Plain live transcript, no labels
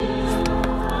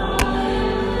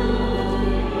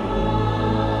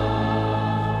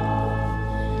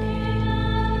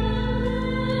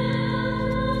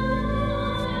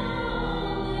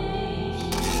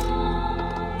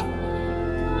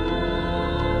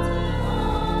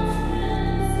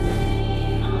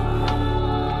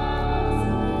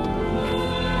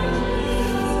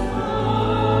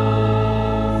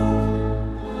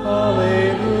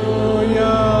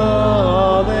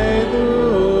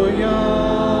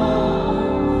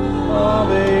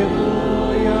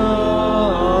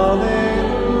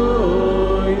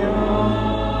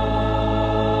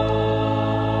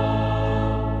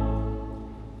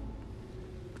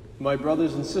My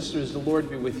brothers and sisters, the Lord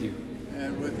be with you.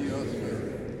 And with your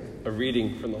spirit. A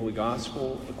reading from the Holy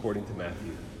Gospel according to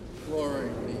Matthew. Glory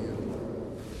to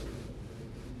you.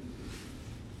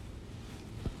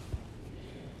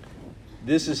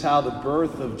 This is how the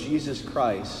birth of Jesus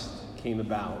Christ came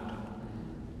about.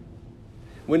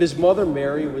 When his mother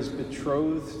Mary was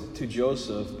betrothed to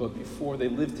Joseph, but before they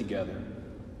lived together,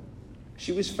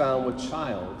 she was found with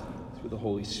child through the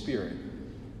Holy Spirit.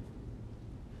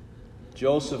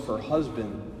 Joseph, her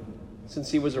husband, since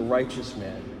he was a righteous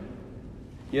man,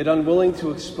 yet unwilling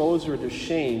to expose her to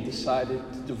shame, decided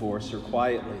to divorce her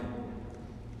quietly.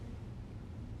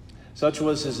 Such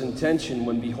was his intention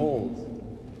when,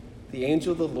 behold, the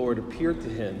angel of the Lord appeared to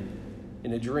him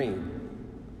in a dream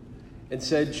and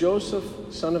said, Joseph,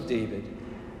 son of David,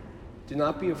 do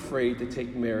not be afraid to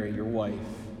take Mary, your wife,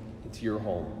 into your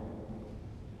home.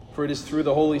 For it is through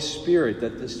the Holy Spirit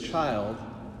that this child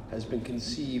has been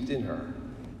conceived in her.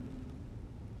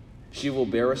 She will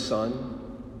bear a son,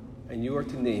 and you are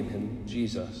to name him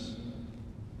Jesus,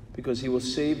 because he will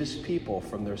save his people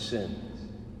from their sins.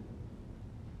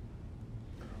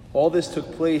 All this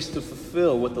took place to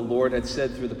fulfill what the Lord had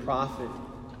said through the prophet.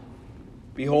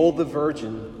 Behold, the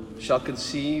virgin shall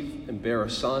conceive and bear a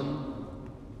son,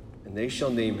 and they shall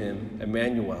name him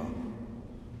Emmanuel,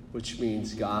 which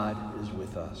means God is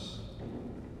with us.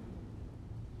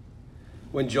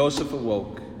 When Joseph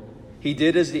awoke, he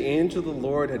did as the angel of the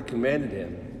Lord had commanded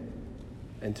him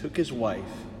and took his wife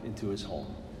into his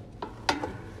home.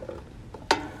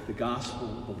 The Gospel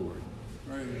of the Lord.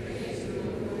 Praise.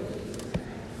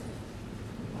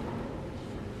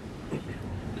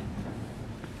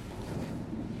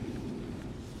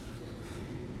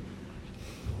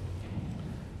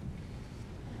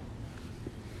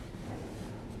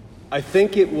 I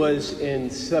think it was in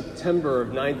September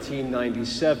of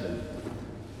 1997,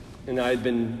 and I had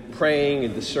been praying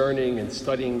and discerning and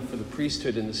studying for the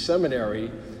priesthood in the seminary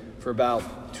for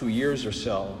about 2 years or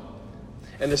so.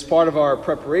 And as part of our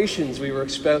preparations, we were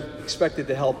expected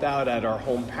to help out at our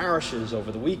home parishes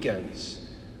over the weekends.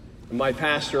 And my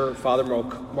pastor, Father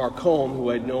Marcone, who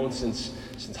I'd known since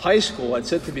high school, had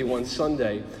said to me one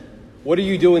Sunday, "What are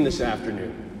you doing this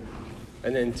afternoon?"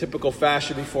 And in typical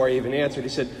fashion, before I even answered, he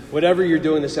said, "Whatever you're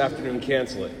doing this afternoon,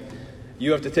 cancel it.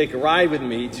 You have to take a ride with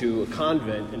me to a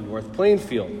convent in North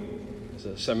Plainfield." As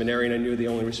a seminarian, I knew the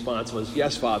only response was,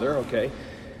 "Yes, Father, okay."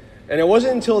 And it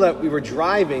wasn't until that we were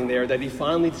driving there that he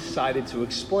finally decided to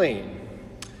explain.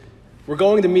 "We're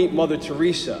going to meet Mother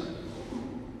Teresa."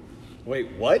 Wait,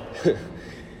 what?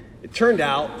 It turned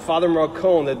out Father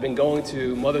Marcone had been going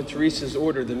to Mother Teresa's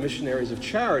order, the Missionaries of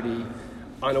Charity,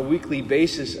 on a weekly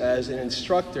basis as an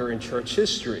instructor in church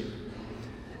history.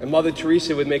 And Mother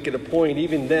Teresa would make it a point,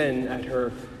 even then, at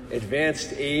her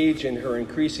advanced age and her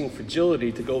increasing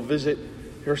fragility, to go visit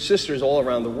her sisters all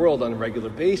around the world on a regular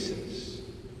basis.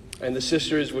 And the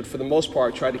sisters would, for the most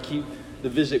part, try to keep the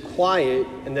visit quiet,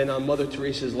 and then on Mother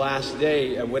Teresa's last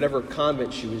day, at whatever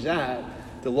convent she was at,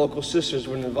 the local sisters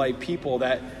would invite people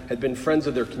that had been friends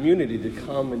of their community to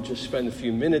come and just spend a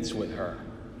few minutes with her.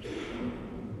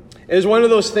 It was one of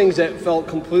those things that felt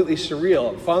completely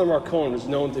surreal. Father Marcone was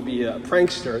known to be a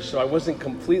prankster, so I wasn't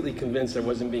completely convinced I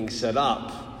wasn't being set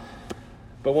up.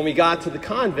 But when we got to the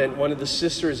convent, one of the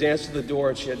sisters answered the door,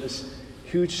 and she had this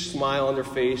huge smile on her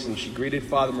face, and she greeted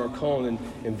Father Marcone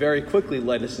and very quickly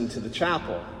led us into the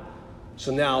chapel.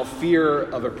 So now fear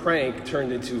of a prank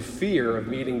turned into fear of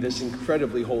meeting this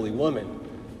incredibly holy woman.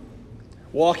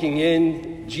 Walking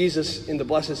in, Jesus in the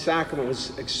Blessed Sacrament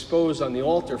was exposed on the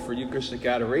altar for Eucharistic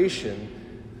adoration.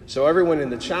 So everyone in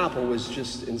the chapel was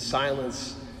just in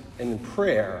silence and in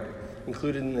prayer,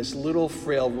 including this little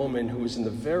frail woman who was in the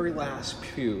very last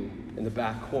pew in the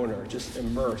back corner, just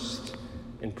immersed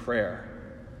in prayer.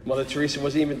 Mother Teresa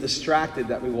wasn't even distracted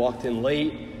that we walked in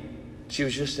late. She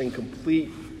was just in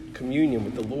complete communion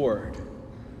with the Lord.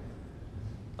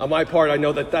 On my part, I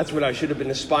know that that's what I should have been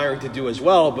aspiring to do as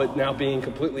well, but now being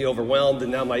completely overwhelmed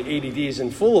and now my ADD is in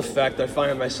full effect, I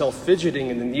find myself fidgeting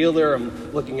in the kneeler.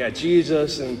 I'm looking at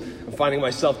Jesus, and I'm finding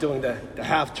myself doing the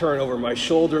half turn over my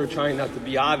shoulder, trying not to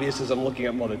be obvious as I'm looking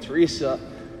at Mother Teresa.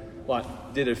 Well,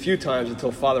 I did it a few times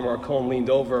until Father Marcone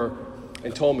leaned over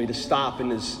and told me to stop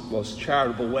in his most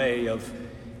charitable way of,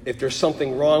 "If there's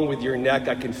something wrong with your neck,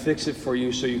 I can fix it for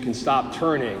you so you can stop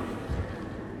turning."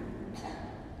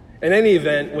 In any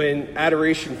event, when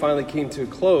adoration finally came to a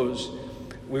close,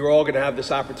 we were all going to have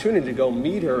this opportunity to go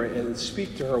meet her and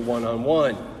speak to her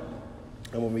one-on-one.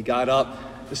 And when we got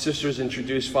up, the sisters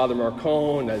introduced Father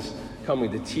Marcone as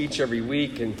coming to teach every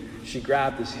week, and she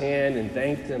grabbed his hand and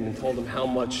thanked him and told him how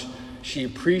much she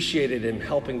appreciated him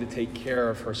helping to take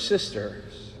care of her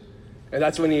sisters. And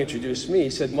that's when he introduced me. He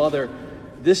said, "Mother,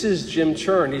 this is Jim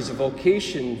Churn. He's a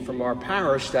vocation from our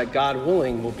parish that, God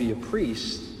willing, will be a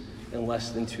priest in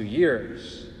less than 2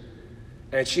 years."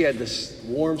 And she had this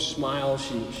warm smile.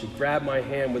 She grabbed my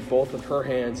hand with both of her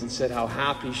hands and said how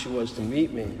happy she was to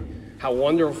meet me, how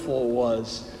wonderful it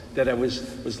was that I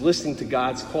was listening to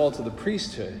God's call to the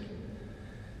priesthood.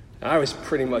 I was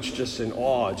pretty much just in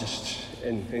awe, just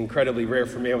incredibly rare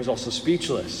for me. I was also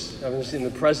speechless. I was in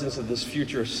the presence of this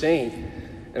future saint,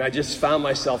 and I just found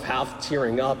myself half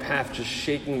tearing up, half just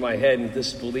shaking my head in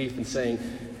disbelief and saying,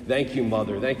 thank you,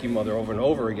 Mother, over and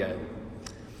over again.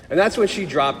 And that's when she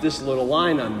dropped this little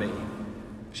line on me.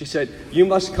 She said, "You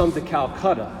must come to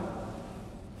Calcutta."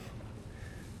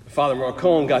 Father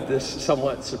Marcone got this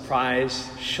somewhat surprised,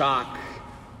 shock,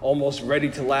 almost ready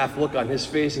to laugh look on his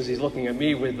face as he's looking at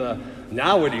me with,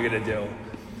 "Now what are you going to do?"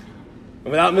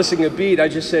 And without missing a beat, I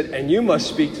just said, "And you must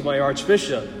speak to my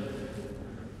Archbishop."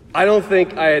 I don't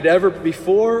think I had ever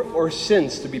before or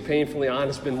since, to be painfully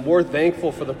honest, been more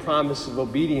thankful for the promise of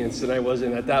obedience than I was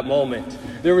in at that moment.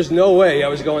 There was no way I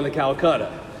was going to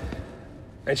Calcutta.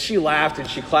 And she laughed and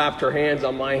she clapped her hands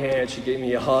on my hand. She gave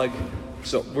me a hug.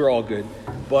 So we're all good.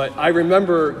 But I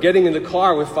remember getting in the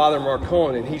car with Father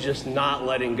Marcone and he's just not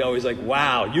letting go. He's like,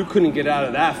 "Wow, you couldn't get out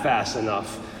of that fast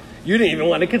enough. You didn't even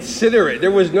want to consider it.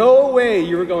 There was no way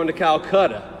you were going to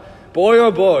Calcutta." Boy,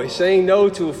 oh boy, saying no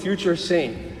to a future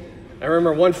saint. I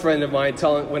remember one friend of mine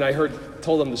when I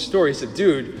told him the story, he said,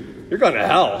 "Dude, you're going to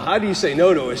hell. How do you say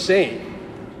no to a saint?"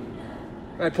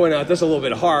 And I pointed out, that's a little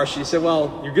bit harsh. He said,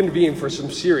 "Well, you're going to be in for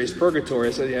some serious purgatory."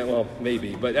 I said, "Yeah, well,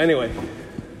 maybe." But anyway,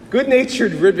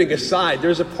 good-natured ribbing aside,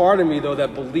 there's a part of me, though,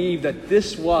 that believed that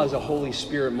this was a Holy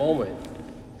Spirit moment.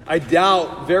 I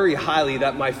doubt very highly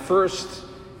that my first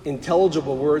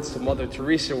intelligible words to Mother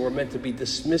Teresa were meant to be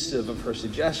dismissive of her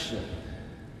suggestion.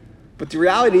 But the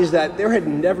reality is that there had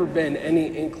never been any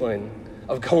inkling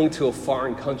of going to a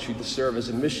foreign country to serve as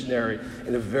a missionary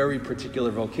in a very particular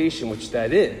vocation, which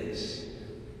that is.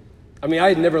 I mean, I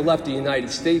had never left the United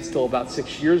States till about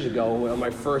 6 years ago on my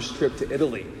first trip to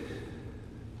Italy.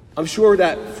 I'm sure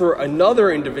that for another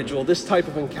individual, this type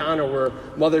of encounter where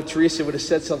Mother Teresa would have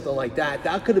said something like that,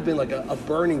 that could have been like a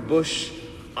burning bush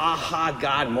aha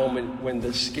God moment when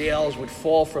the scales would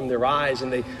fall from their eyes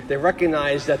and they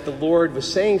recognized that the Lord was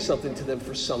saying something to them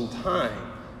for some time,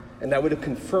 and that would have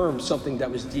confirmed something that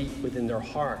was deep within their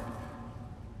heart.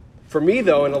 For me,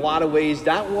 though, in a lot of ways,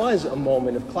 that was a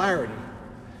moment of clarity,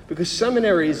 because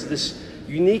seminary is this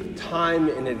unique time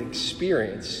in an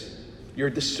experience. You're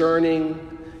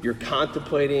discerning, you're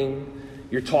contemplating,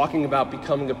 you're talking about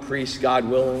becoming a priest, God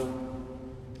willing.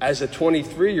 As a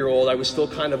 23-year-old, I was still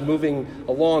kind of moving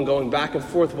along, going back and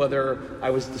forth, whether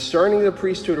I was discerning the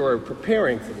priesthood or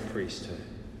preparing for the priesthood.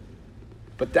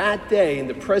 But that day, in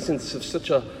the presence of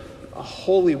such a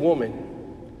holy woman,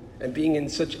 and being in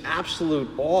such absolute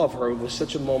awe of her, was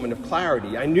such a moment of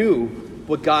clarity. I knew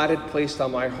what God had placed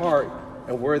on my heart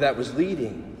and where that was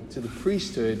leading, to the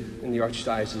priesthood in the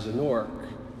Archdiocese of Newark.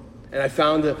 And I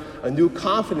found a new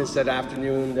confidence that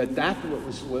afternoon that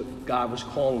was what God was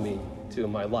calling me to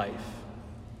in my life.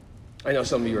 I know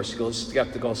some of you are still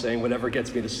skeptical, saying whatever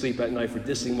gets me to sleep at night for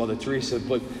dissing Mother Teresa,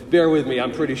 but bear with me,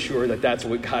 I'm pretty sure that that's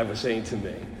what God was saying to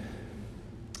me.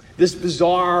 This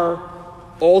bizarre,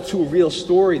 all too real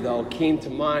story, though, came to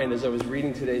mind as I was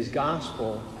reading today's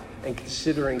gospel and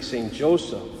considering St.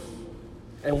 Joseph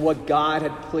and what God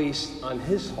had placed on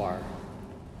his heart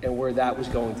and where that was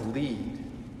going to lead.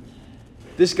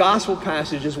 This gospel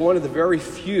passage is one of the very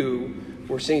few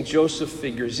where St. Joseph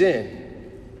figures in.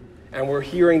 And we're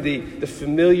hearing the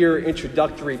familiar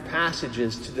introductory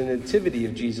passages to the Nativity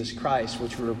of Jesus Christ,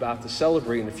 which we're about to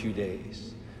celebrate in a few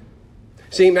days.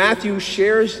 St. Matthew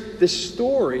shares the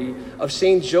story of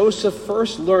St. Joseph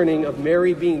first learning of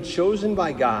Mary being chosen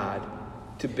by God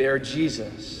to bear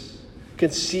Jesus,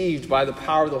 conceived by the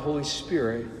power of the Holy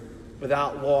Spirit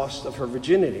without loss of her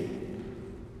virginity.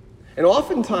 And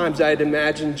oftentimes I had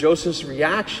imagined Joseph's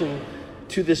reaction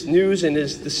to this news and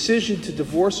his decision to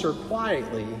divorce her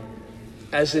quietly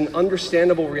as an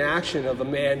understandable reaction of a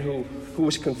man who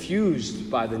was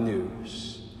confused by the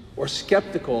news or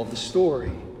skeptical of the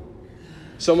story.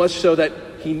 So much so that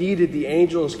he needed the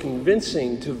angel's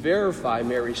convincing to verify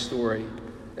Mary's story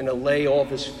and allay all of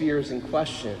his fears and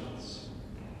questions.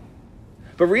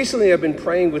 But recently I've been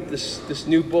praying with this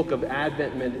new book of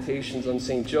Advent meditations on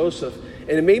St. Joseph,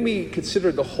 and it made me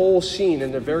consider the whole scene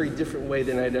in a very different way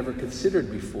than I'd ever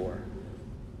considered before.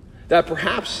 That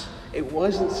perhaps it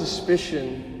wasn't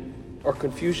suspicion or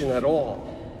confusion at all,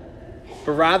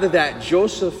 but rather that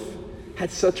Joseph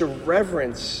had such a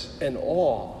reverence and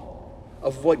awe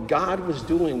of what God was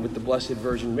doing with the Blessed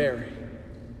Virgin Mary.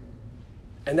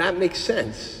 And that makes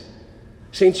sense.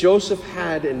 St. Joseph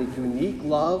had a unique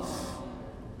love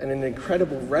and an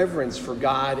incredible reverence for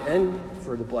God and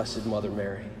for the Blessed Mother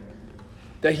Mary.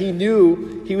 That he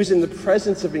knew he was in the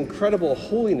presence of incredible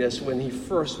holiness when he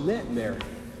first met Mary.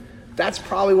 That's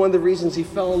probably one of the reasons he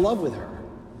fell in love with her.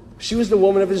 She was the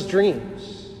woman of his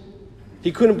dreams.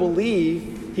 He couldn't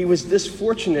believe he was this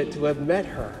fortunate to have met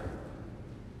her.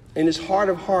 In his heart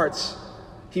of hearts,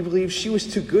 he believed she was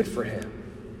too good for him.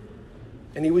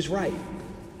 And he was right.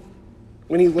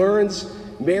 When he learns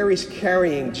Mary's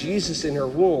carrying Jesus in her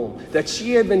womb, that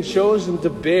she had been chosen to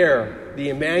bear the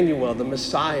Emmanuel, the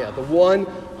Messiah, the one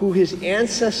who his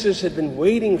ancestors had been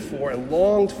waiting for and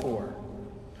longed for,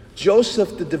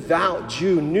 Joseph, the devout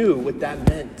Jew, knew what that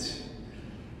meant.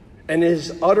 And in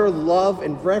his utter love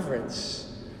and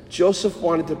reverence, Joseph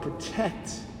wanted to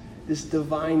protect this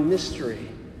divine mystery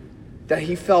that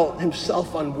he felt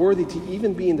himself unworthy to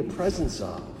even be in the presence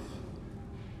of.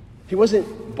 He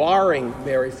wasn't barring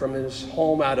Mary from his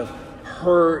home out of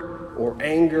hurt or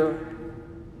anger,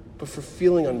 but for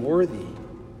feeling unworthy.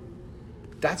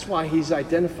 That's why he's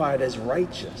identified as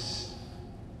righteous.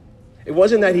 It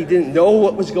wasn't that he didn't know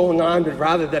what was going on, but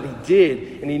rather that he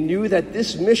did. And he knew that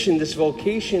this mission, this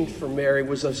vocation for Mary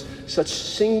was of such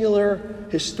singular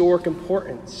historic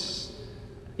importance.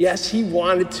 Yes, he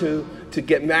wanted to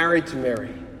get married to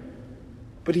Mary,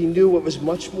 but he knew what was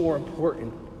much more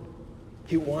important.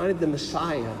 He wanted the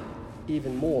Messiah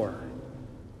even more.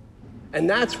 And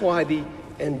that's why the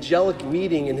angelic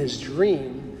meeting in his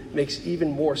dream makes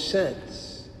even more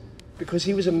sense. Because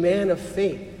he was a man of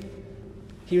faith.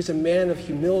 He was a man of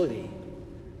humility.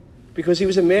 Because he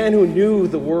was a man who knew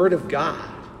the Word of God.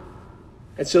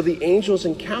 And so the angel's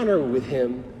encounter with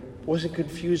him wasn't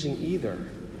confusing either.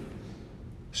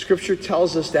 Scripture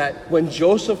tells us that when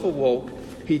Joseph awoke,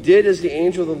 he did as the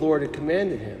angel of the Lord had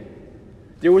commanded him.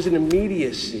 There was an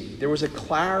immediacy. There was a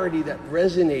clarity that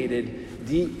resonated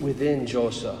deep within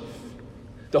Joseph.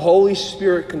 The Holy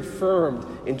Spirit confirmed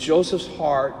in Joseph's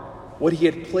heart what he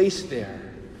had placed there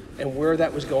and where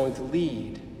that was going to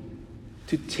lead.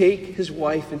 To take his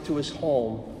wife into his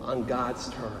home on God's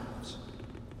terms.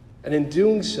 And in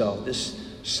doing so, this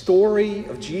story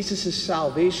of Jesus'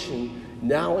 salvation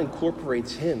now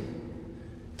incorporates him,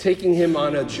 taking him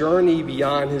on a journey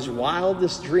beyond his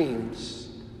wildest dreams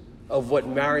of what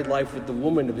married life with the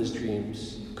woman of his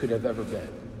dreams could have ever been.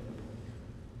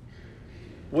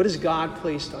 What has God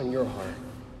placed on your heart?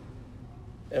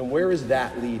 And where is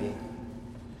that leading?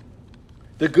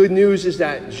 The good news is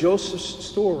that Joseph's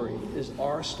story is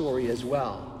our story as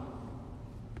well.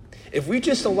 If we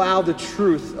just allow the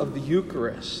truth of the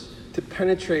Eucharist to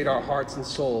penetrate our hearts and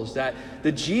souls, that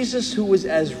the Jesus who was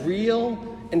as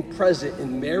real and present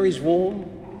in Mary's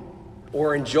womb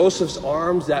or in Joseph's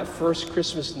arms that first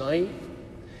Christmas night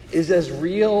is as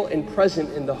real and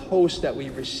present in the host that we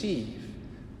receive,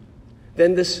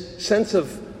 then this sense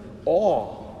of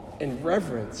awe and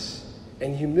reverence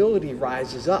and humility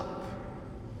rises up.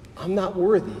 I'm not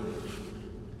worthy.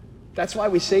 That's why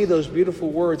we say those beautiful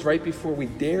words right before we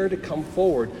dare to come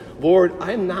forward. Lord,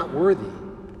 I am not worthy,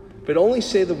 but only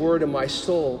say the word and my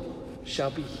soul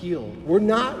shall be healed. We're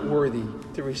not worthy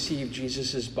to receive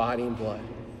Jesus' body and blood.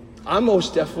 I'm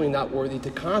most definitely not worthy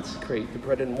to consecrate the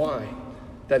bread and wine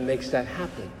that makes that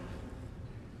happen.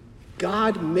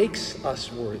 God makes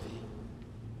us worthy.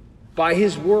 By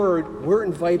his word, we're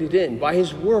invited in. By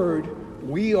his word,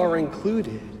 we are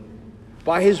included.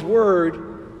 By his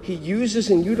word, he uses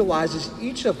and utilizes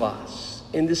each of us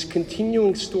in this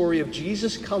continuing story of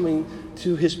Jesus coming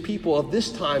to his people of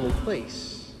this time and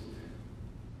place.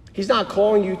 He's not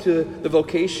calling you to the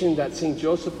vocation that St.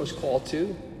 Joseph was called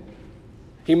to.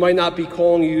 He might not be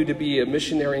calling you to be a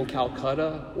missionary in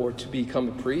Calcutta or to become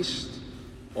a priest,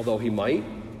 although he might.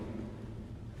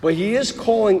 But he is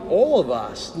calling all of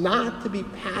us not to be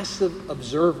passive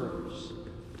observers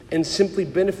and simply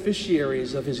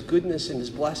beneficiaries of his goodness and his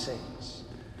blessings.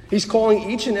 He's calling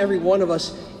each and every one of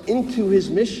us into his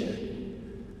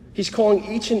mission. He's calling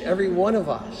each and every one of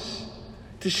us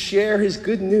to share his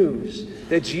good news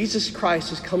that Jesus Christ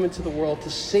has come into the world to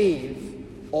save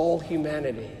all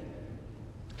humanity.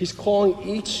 He's calling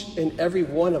each and every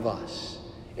one of us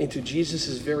into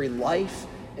Jesus' very life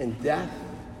and death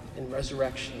and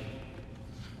resurrection.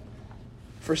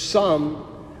 For some,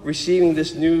 receiving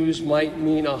this news might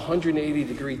mean a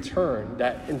 180-degree turn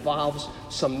that involves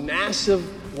some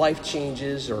massive life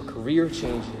changes or career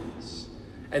changes,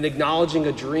 and acknowledging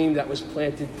a dream that was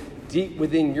planted deep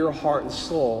within your heart and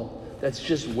soul that's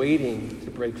just waiting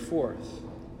to break forth.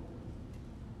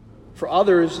 For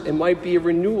others, it might be a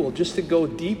renewal just to go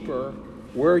deeper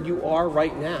where you are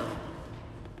right now.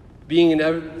 being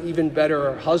an even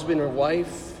better husband or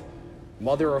wife,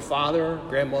 mother or father,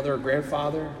 grandmother or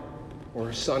grandfather,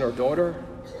 or son or daughter.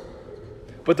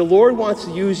 But the Lord wants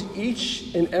to use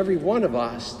each and every one of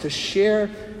us to share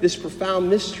this profound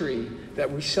mystery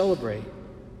that we celebrate.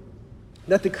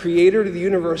 That the Creator of the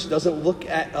universe doesn't look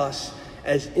at us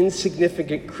as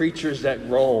insignificant creatures that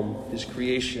roam His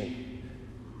creation.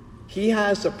 He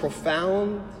has a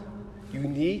profound,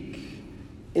 unique,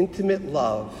 intimate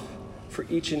love for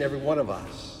each and every one of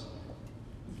us.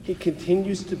 He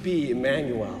continues to be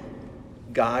Emmanuel,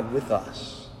 God with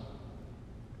us.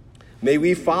 May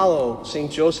we follow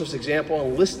St. Joseph's example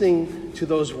in listening to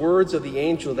those words of the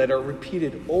angel that are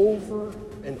repeated over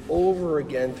and over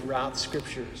again throughout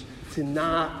Scriptures, to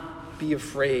not be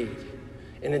afraid,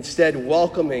 and instead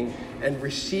welcoming and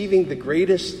receiving the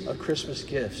greatest of Christmas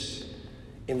gifts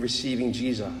in receiving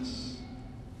Jesus.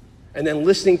 And then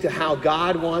listening to how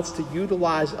God wants to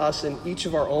utilize us in each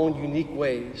of our own unique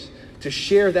ways to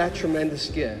share that tremendous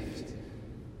gift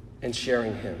and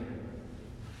sharing Him.